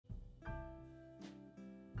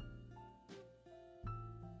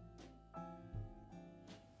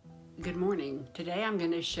Good morning. Today I'm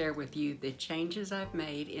going to share with you the changes I've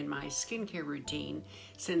made in my skincare routine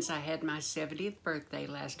since I had my 70th birthday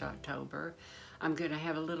last October. I'm going to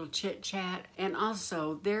have a little chit chat, and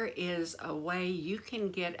also there is a way you can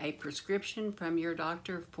get a prescription from your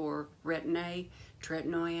doctor for Retin-A,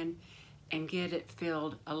 tretinoin, and get it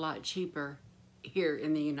filled a lot cheaper here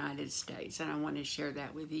in the United States, and I want to share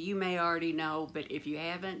that with you. You may already know, but if you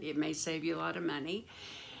haven't, it may save you a lot of money.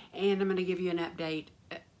 And I'm going to give you an update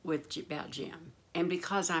about Jim. And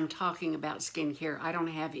because I'm talking about skincare, I don't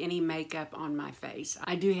have any makeup on my face.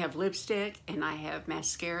 I do have lipstick, and I have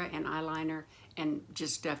mascara and eyeliner and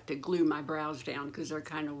just stuff to glue my brows down because they're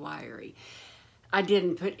kind of wiry. I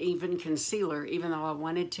didn't put even concealer, even though I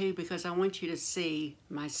wanted to, because I want you to see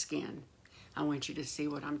my skin. I want you to see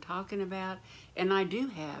what I'm talking about. And I do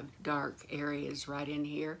have dark areas right in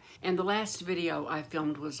here. And the last video I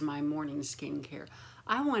filmed was my morning skincare.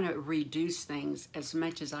 I want to reduce things as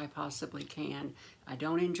much as I possibly can. I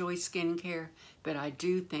don't enjoy skincare, but I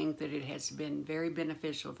do think that it has been very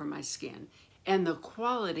beneficial for my skin. And the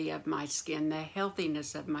quality of my skin, the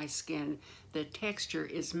healthiness of my skin, the texture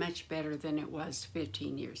is much better than it was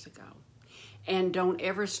 15 years ago. And don't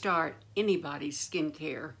ever start anybody's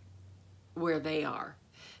skincare where they are,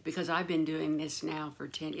 because I've been doing this now for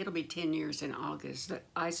it'll be 10 years in August that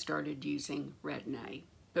I started using Retin-A.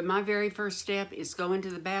 But my very first step is go into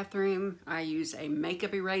the bathroom. I use a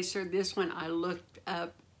makeup eraser. This one I looked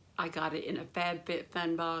up. I got it in a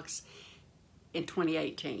FabFitFun box in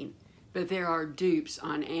 2018. But there are dupes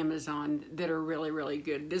on Amazon that are really, really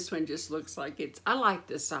good. This one just looks like I like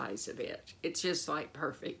the size of it. It's just like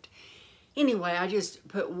perfect. Anyway, I just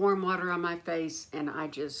put warm water on my face and I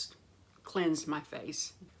just cleanse my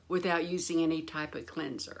face without using any type of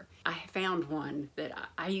cleanser. I found one that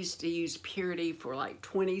I used to use Purity for like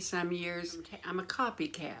 20 some years. I'm a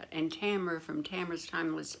copycat, and Tamara from Tamara's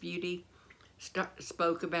Timeless Beauty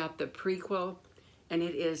spoke about the prequel, and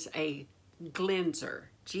it is a cleanser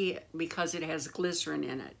because it has glycerin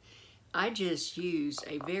in it. I just use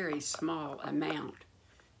a very small amount,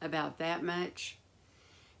 about that much.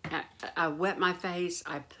 I wet my face,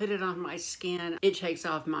 I put it on my skin. It takes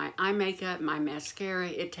off my eye makeup, my mascara,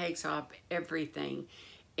 it takes off everything.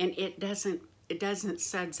 And it doesn't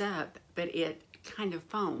suds up, but it kind of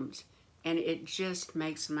foams. And it just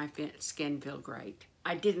makes my skin feel great.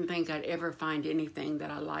 I didn't think I'd ever find anything that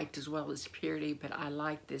I liked as well as Purity, but I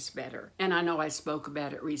like this better. And I know I spoke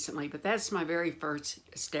about it recently, but that's my very first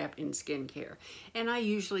step in skincare. And I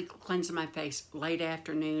usually cleanse my face late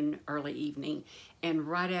afternoon, early evening. And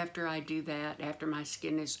right after I do that, after my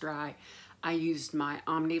skin is dry, I used my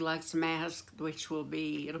Omnilux mask, which it'll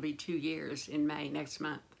be 2 years in May next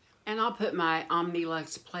month. And I'll put my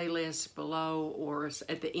Omnilux playlist below or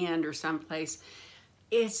at the end or someplace.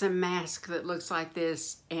 It's a mask that looks like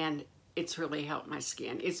this, and it's really helped my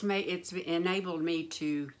skin. It's enabled me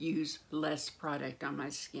to use less product on my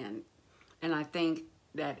skin. And I think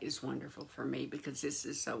that is wonderful for me because this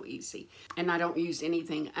is so easy. And I don't use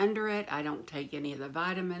anything under it. I don't take any of the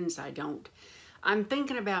vitamins. I'm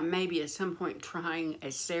thinking about maybe at some point trying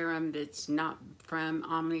a serum that's not from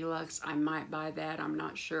Omnilux. I might buy that, I'm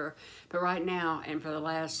not sure. But right now, and for the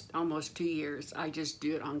last almost 2 years, I just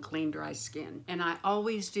do it on clean, dry skin. And I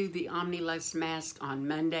always do the Omnilux mask on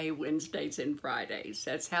Monday, Wednesdays, and Fridays.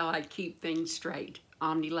 That's how I keep things straight.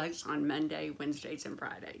 Omnilux on Monday, Wednesdays, and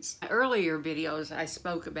Fridays. Earlier videos I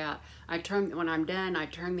spoke about, when I'm done, I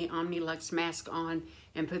turn the Omnilux mask on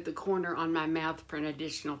and put the corner on my mouth for an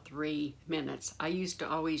additional 3 minutes. I used to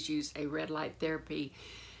always use a red light therapy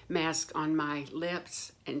mask on my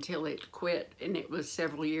lips until it quit, and it was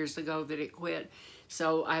several years ago that it quit,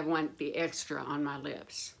 so I want the extra on my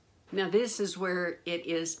lips. Now this is where it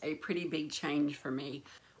is a pretty big change for me.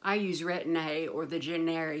 I use Retin-A, or the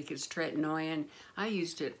generic is tretinoin. I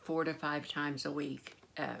used it 4 to 5 times a week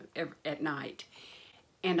at night,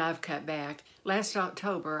 and I've cut back. Last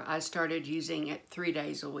October, I started using it 3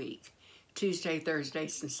 days a week, Tuesday,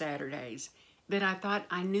 Thursdays, and Saturdays. But I thought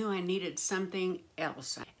I knew I needed something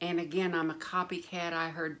else. And again, I'm a copycat. I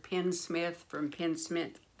heard Penn Smith from Penn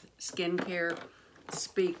Smith Skincare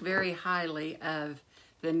speak very highly of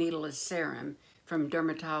the needleless serum from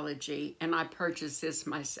Dermatology, and I purchased this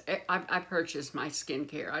I purchased my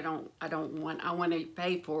skincare. I want to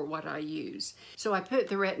pay for what I use. So I put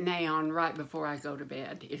the Retin-A on right before I go to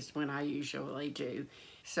bed is when I usually do.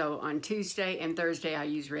 So on Tuesday and Thursday I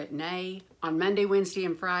use Retin-A. On Monday, Wednesday,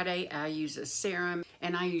 and Friday I use a serum,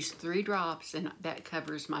 and I use 3 drops, and that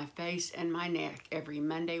covers my face and my neck every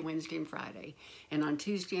Monday, Wednesday, and Friday. And on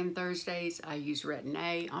Tuesday and Thursdays I use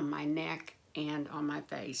Retin-A on my neck and on my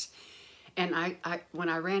face. And when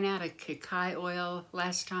I ran out of cacao oil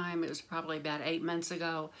last time, it was probably about 8 months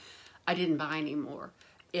ago, I didn't buy any more.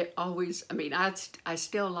 It always, I mean, I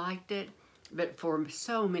still liked it, but for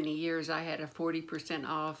so many years I had a 40%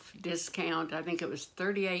 off discount. I think it was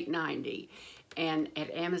 $38.90. And at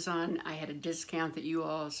Amazon, I had a discount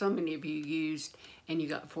that so many of you used, and you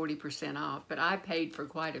got 40% off. But I paid for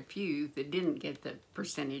quite a few that didn't get the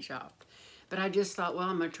percentage off. But I just thought, well,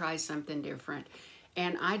 I'm gonna try something different.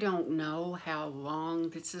 And I don't know how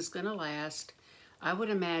long this is gonna last. I would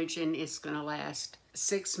imagine it's gonna last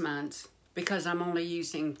 6 months because I'm only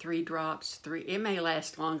using 3 drops. It may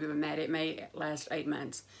last longer than that. It may last 8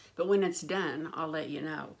 months. But when it's done, I'll let you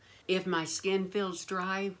know. If my skin feels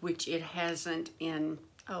dry, which it hasn't in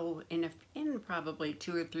probably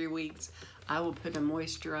 2 or 3 weeks, I will put a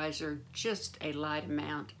moisturizer, just a light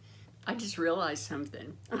amount. I just realized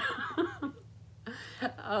something.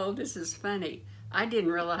 Oh, this is funny. I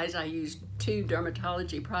didn't realize I used 2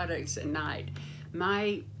 dermatology products at night.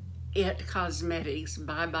 My It Cosmetics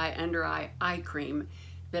Bye Bye Under Eye Cream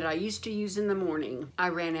that I used to use in the morning, I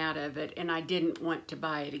ran out of it, and I didn't want to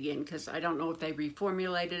buy it again because I don't know if they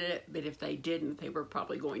reformulated it, but if they didn't, they were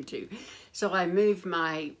probably going to. So I moved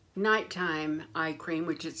my nighttime eye cream,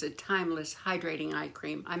 which is a timeless hydrating eye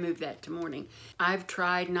cream, I moved that to morning. I've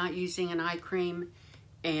tried not using an eye cream,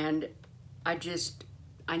 and I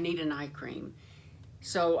need an eye cream.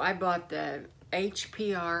 So I bought the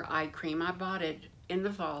HPR eye cream. I bought it in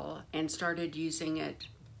the fall and started using it,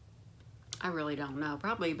 I really don't know,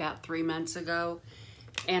 probably about 3 months ago.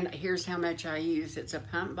 And here's how much I use. It's a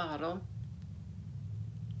pump bottle.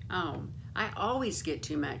 Oh, I always get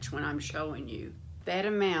too much when I'm showing you. That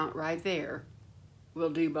amount right there will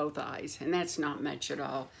do both eyes, and that's not much at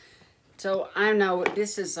all. So I know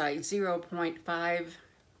this is like 0.5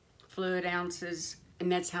 fluid ounces,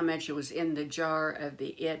 and that's how much it was in the jar of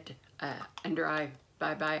the Bye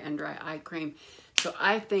Bye Under Eye Cream. So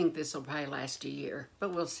I think this will probably last a year,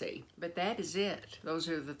 but we'll see. But that is it. Those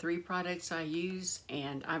are the 3 products I use,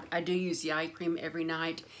 and I do use the eye cream every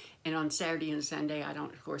night. And on Saturday and Sunday, I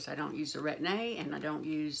don't use the Retin-A, and I don't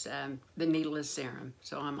use the needleless serum.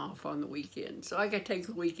 So I'm off on the weekend. So I gotta take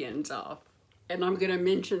the weekends off. And I'm gonna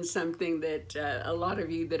mention something that a lot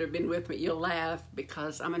of you that have been with me, you'll laugh,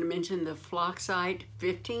 because I'm gonna mention the Floxite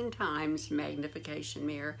 15 times magnification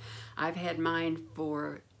mirror. I've had mine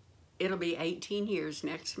for, it'll be 18 years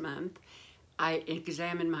next month. I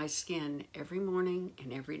examine my skin every morning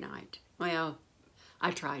and every night. Well,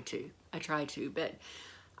 I try to, but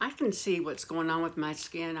I can see what's going on with my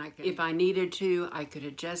skin. If I needed to, I could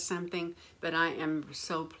adjust something, but I am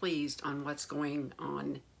so pleased on what's going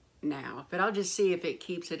on now. But I'll just see if it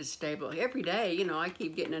keeps it stable. Every day, you know, I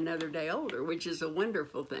keep getting another day older, which is a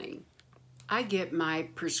wonderful thing. I get my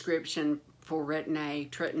prescription for Retin-A,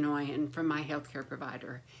 tretinoin, from my healthcare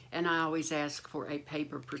provider, and I always ask for a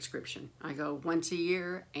paper prescription. I go once a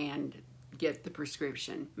year and get the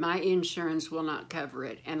prescription. My insurance will not cover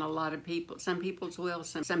it, and a lot of people, some people's will,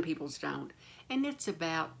 some people's don't. And it's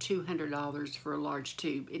about $200 for a large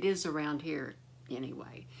tube. It is around here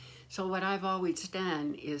anyway. So what I've always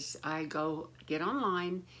done is I go get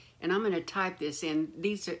online, and I'm going to type this in.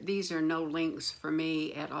 These are no links for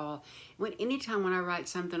me at all. Anytime when I write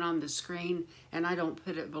something on the screen and I don't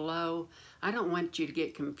put it below, I don't want you to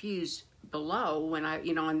get confused below when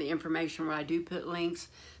on the information where I do put links.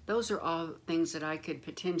 Those are all things that I could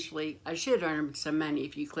potentially, I should earn some money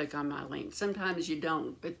if you click on my link. Sometimes you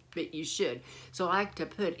don't, but you should. So I like to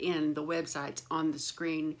put in the websites on the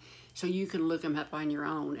screen so you can look them up on your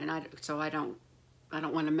own. And I don't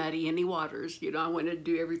want to muddy any waters. I want to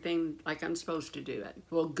do everything like I'm supposed to do it.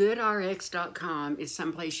 Well, goodrx.com is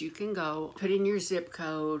someplace you can go, put in your zip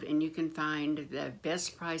code, and you can find the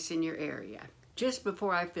best price in your area. Just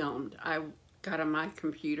before I filmed, I got on my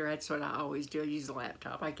computer. That's what I always do. I use a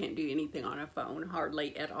laptop. I can't do anything on a phone,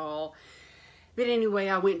 hardly at all. But anyway,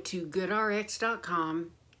 I went to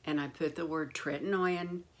goodrx.com, and I put the word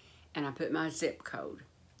tretinoin, and I put my zip code.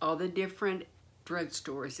 All the different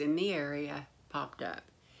drugstores in the area popped up,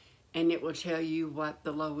 and it will tell you what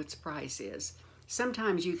the lowest price is.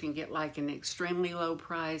 Sometimes you can get like an extremely low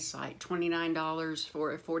price, like $29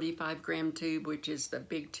 for a 45-gram tube, which is the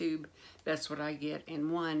big tube. That's what I get,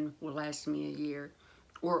 and one will last me a year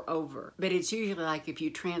or over. But it's usually like if you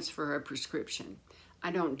transfer a prescription.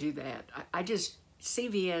 I don't do that.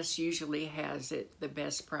 CVS usually has it the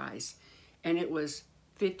best price, and it was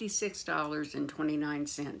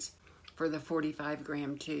 $56.29 for the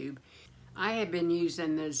 45-gram tube. I have been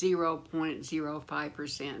using the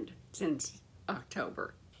 0.05% since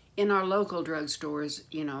October. In our local drugstores,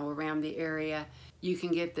 around the area, you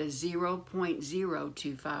can get the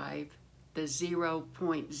 0.025 the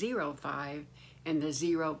 0.05 and the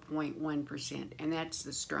 0.1%, and that's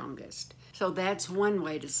the strongest. So that's one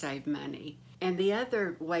way to save money. And the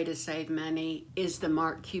other way to save money is the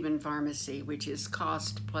Mark Cuban Pharmacy, which is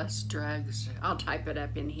cost plus drugs. I'll type it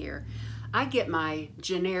up in here. I get my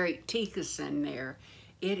generic Ticacin there.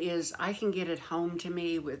 It is, I can get it home to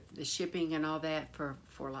me with the shipping and all that for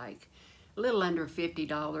like a little under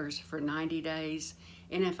 $50 for 90 days.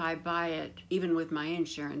 And if I buy it, even with my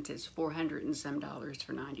insurance, it's $400 and some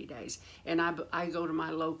for 90 days. And I go to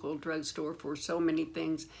my local drugstore for so many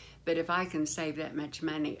things, but if I can save that much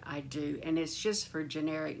money, I do. And it's just for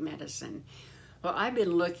generic medicine. Well, I've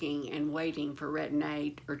been looking and waiting for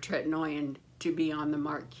retin-A or tretinoin to be on the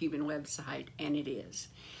Mark Cuban website, and it is.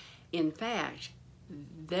 In fact,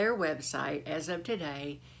 their website, as of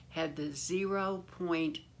today, had the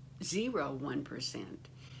 0.01%.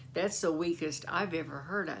 That's the weakest I've ever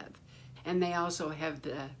heard of. And they also have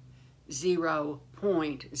the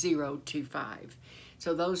 0.025.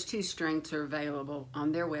 So those two strengths are available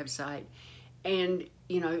on their website. And,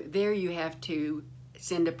 you know, there you have to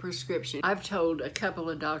send a prescription. I've told a couple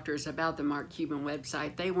of doctors about the Mark Cuban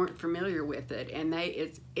website. They weren't familiar with it. And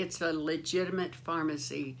it's a legitimate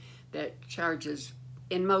pharmacy that charges,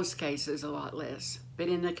 in most cases, a lot less. But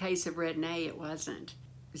in the case of retin-A, it wasn't.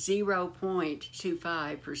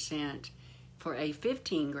 0.25% for a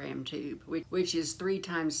 15-gram tube, which is 3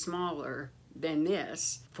 times smaller than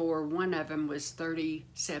this. For one of them was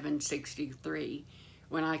 $37.63,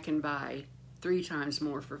 when I can buy 3 times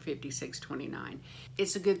more for $56.29.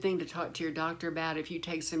 It's a good thing to talk to your doctor about if you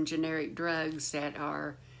take some generic drugs that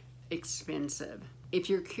are expensive. If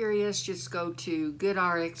you're curious, just go to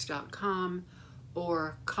goodrx.com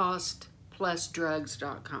or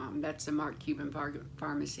costplusdrugs.com. That's the Mark Cuban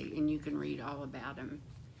Pharmacy, and you can read all about them.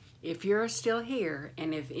 If you're still here,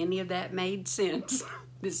 and if any of that made sense,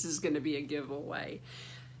 this is going to be a giveaway.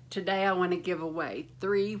 Today I want to give away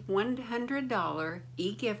 3 $100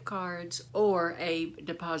 e-gift cards or a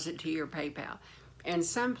deposit to your PayPal. And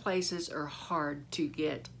some places are hard to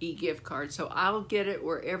get e-gift cards, so I'll get it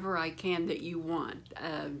wherever I can that you want.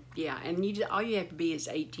 Yeah, and all you have to be is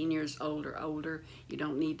 18 years old or older. You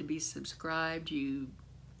don't need to be subscribed. You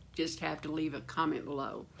just have to leave a comment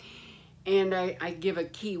below. And I give a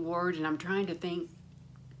keyword, and I'm trying to think.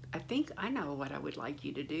 I think I know what I would like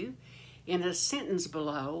you to do. In a sentence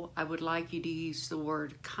below, I would like you to use the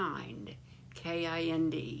word kind,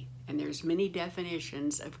 K-I-N-D, and there's many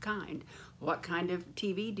definitions of kind. What kind of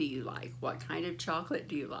TV do you like? What kind of chocolate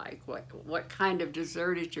do you like? What kind of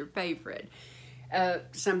dessert is your favorite?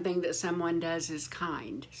 Something that someone does is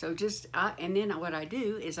kind. So just, and then what I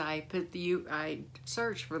do is I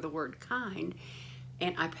search for the word kind,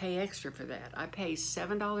 and I pay extra for that. I pay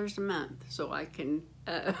 $7 a month so I can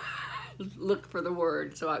look for the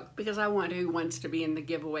word. Because I want who wants to be in the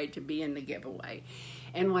giveaway to be in the giveaway.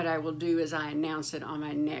 And what I will do is I announce it on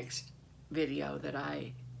my next video that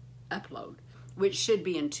I upload, which should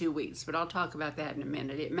be in 2 weeks, but I'll talk about that in a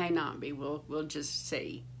minute. It may not be. We'll just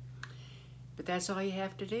see. But that's all you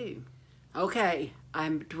have to do. Okay, I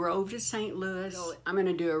drove to St. Louis. I'm going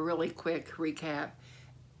to do a really quick recap.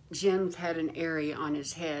 Jim's had an area on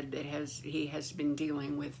his head that he has been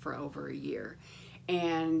dealing with for over a year.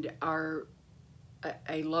 And a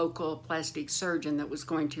local plastic surgeon that was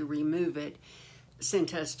going to remove it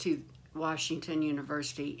sent us to Washington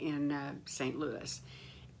University in St. Louis.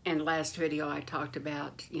 And last video I talked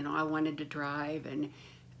about, you know, I wanted to drive, and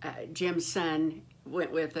Jim's son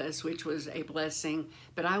went with us, which was a blessing,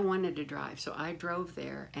 but I wanted to drive. So I drove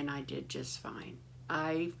there, and I did just fine.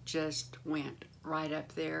 I just went right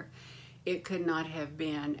up there. It could not have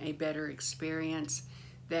been a better experience.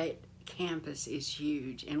 That campus is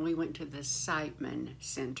huge, and we went to the Siteman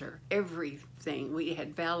Center. Everything. We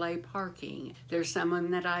had valet parking. There's someone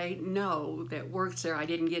that I know that works there. I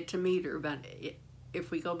didn't get to meet her, but if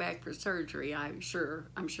we go back for surgery, I'm sure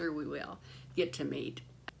we will get to meet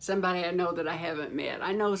somebody I know that I haven't met.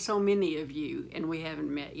 I know so many of you, and we haven't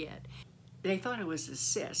met yet. They thought it was a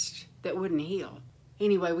cyst that wouldn't heal.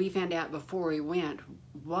 Anyway, we found out before we went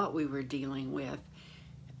what we were dealing with,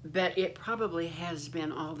 but it probably has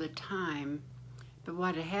been all the time. But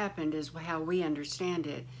what had happened is, how we understand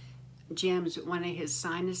it, one of his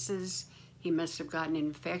sinuses, he must have gotten an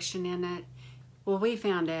infection in it. Well, we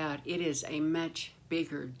found out it is a much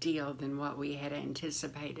bigger deal than what we had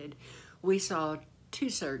anticipated. We saw 2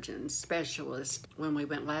 surgeons, specialists, when we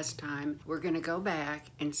went last time. We're going to go back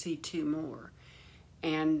and see 2 more.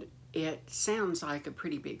 And it sounds like a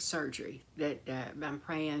pretty big surgery. That I'm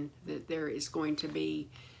praying that there is going to be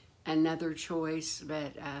another choice,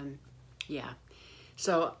 but yeah.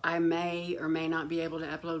 So I may or may not be able to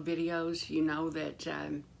upload videos. You know that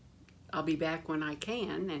I'll be back when I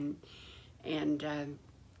can, and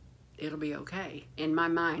it'll be okay. And my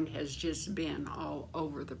mind has just been all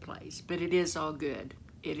over the place, but it is all good.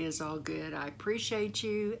 It is all good. I appreciate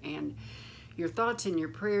you, and your thoughts and your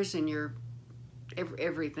prayers and your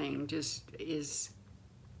everything just is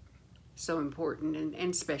so important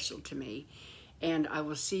and special to me. And I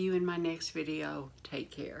will see you in my next video. Take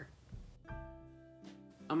care.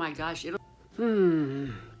 Oh my gosh, I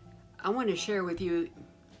want to share with you,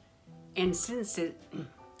 and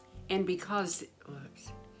because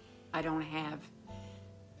whoops, I don't have,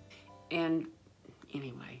 and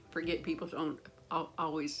anyway, forget people don't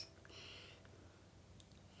always,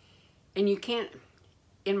 and you can't,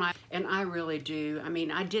 and I really do. I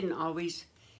mean, I didn't always